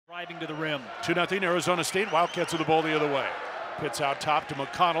Driving to the rim. 2-0 Arizona State. Wildcats with the ball the other way. Pitts out top to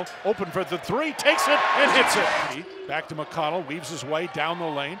McConnell. Open for the three. Takes it and hits it. Back to McConnell. Weaves his way down the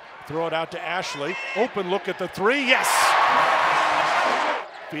lane. Throw it out to Ashley. Open look at the three. Yes!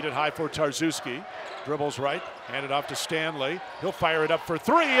 Feed it high for Tarczewski. Dribbles right. Hand it off to Stanley. He'll fire it up for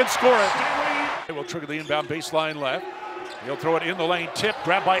three and score it. It will trigger the inbound baseline left. He'll throw it in the lane. Tip.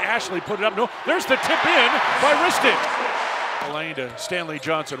 Grabbed by Ashley. Put it up. No. There's the tip in by Ristich. The lane to Stanley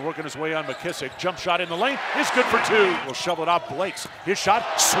Johnson, working his way on McKissick. Jump shot in the lane is good for two. Will shovel it off Blakes. His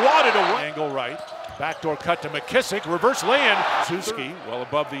shot swatted away. Angle right. Backdoor cut to McKissick. Reverse lay-in. Tarczewski well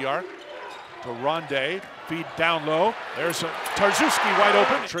above the arc to Rondae. Feed down low. There's a Tarczewski wide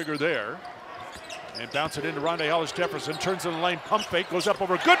open. Trigger there. And bounce it into Rondae Hollis-Jefferson. Turns in the lane. Pump fake. Goes up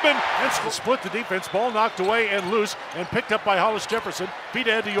over Goodman. And split the defense. Ball knocked away and loose. And picked up by Hollis-Jefferson. Feed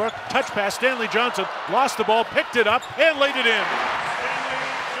ahead to York. Touch pass. Stanley Johnson lost the ball. Picked it up and laid it in.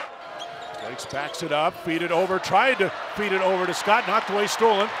 Blakes backs it up. Feed it over. Tried to feed it over to Scott. Knocked away.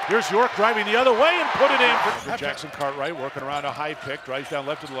 Stolen. Here's York driving the other way and put it in. For Jackson Cartwright working around a high pick. Drives down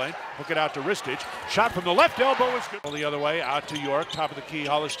left of the lane. Hook it out to Ristich. Shot from the left elbow is good. The other way out to York. Top of the key.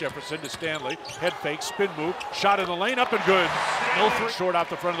 Hollis-Jefferson to Stanley. Head fake. Spin move. Shot in the lane. Up and good. No three. Short off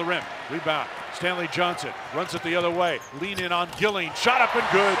the front of the rim. Rebound. Stanley Johnson runs it the other way. Lean in on Gilling. Shot up and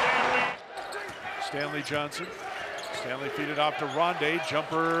good. Stanley Johnson. Stanley feed it off to Rondae.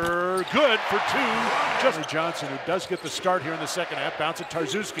 Jumper good for two. Stanley Johnson, who does get the start here in the second half. Bounce at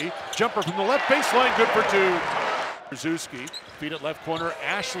Tarczewski. Jumper from the left baseline. Good for two. Tarczewski feed it left corner.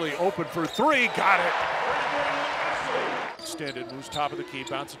 Ashley open for three. Got it. Extended. Moves top of the key.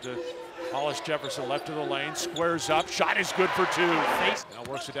 Bounce it to Hollis-Jefferson left of the lane. Squares up. Shot is good for two. Now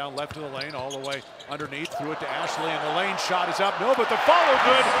works it down left of the lane. All the way underneath. Threw it to Ashley in the lane. Shot is up. No, but the follow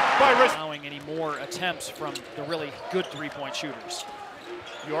good by Rist. Allowing any more attempts from the really good three-point shooters.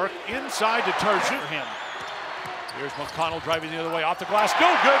 York inside to Tarczewski. For him. Here's McConnell driving the other way off the glass. No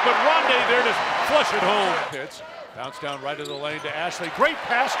good, but Rondae there to flush it home. Pitts. Bounce down right of the lane to Ashley. Great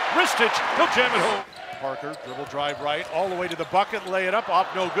pass. Ristich. He'll jam it home. Parker, dribble drive right, all the way to the bucket, lay it up, off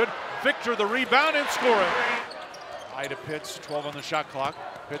no good. Victor the rebound and score it. High to Pitts, 12 on the shot clock.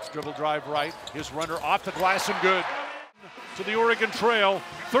 Pitts dribble drive right, his runner off the glass and good. To the Oregon Trail,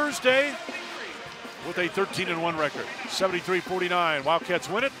 Thursday with a 13-1 record. 73-49, Wildcats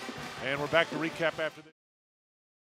win it, and we're back to recap after this.